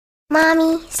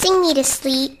Mommy, sing me to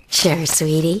sleep. Sure,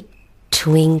 sweetie.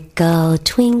 Twinkle,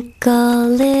 twinkle,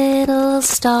 little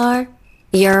star,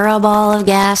 you're a ball of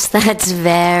gas that's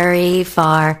very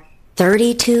far.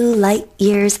 32 light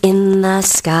years in the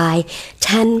sky,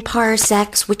 10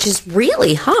 parsecs, which is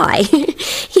really high.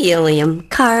 Helium,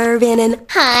 carbon, and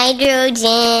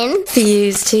hydrogen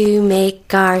fuse to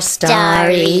make our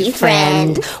starry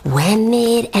friend. When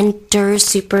it enters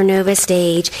supernova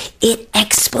stage, it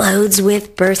explodes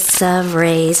with bursts of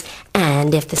rays.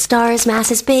 And if the star's mass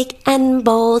is big and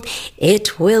bold,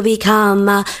 it will become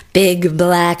a big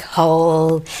black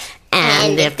hole.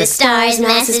 And if the star's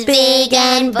mass is big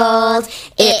and bold,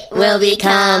 it will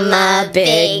become a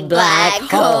big black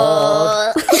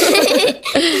hole.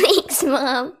 Thanks,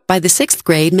 Mom. By the 6th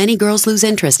grade, many girls lose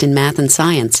interest in math and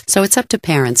science, so it's up to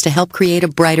parents to help create a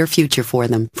brighter future for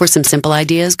them. For some simple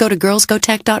ideas, go to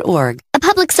girlsgotech.org. A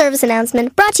public service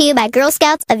announcement brought to you by Girl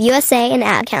Scouts of USA and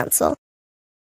Ad Council.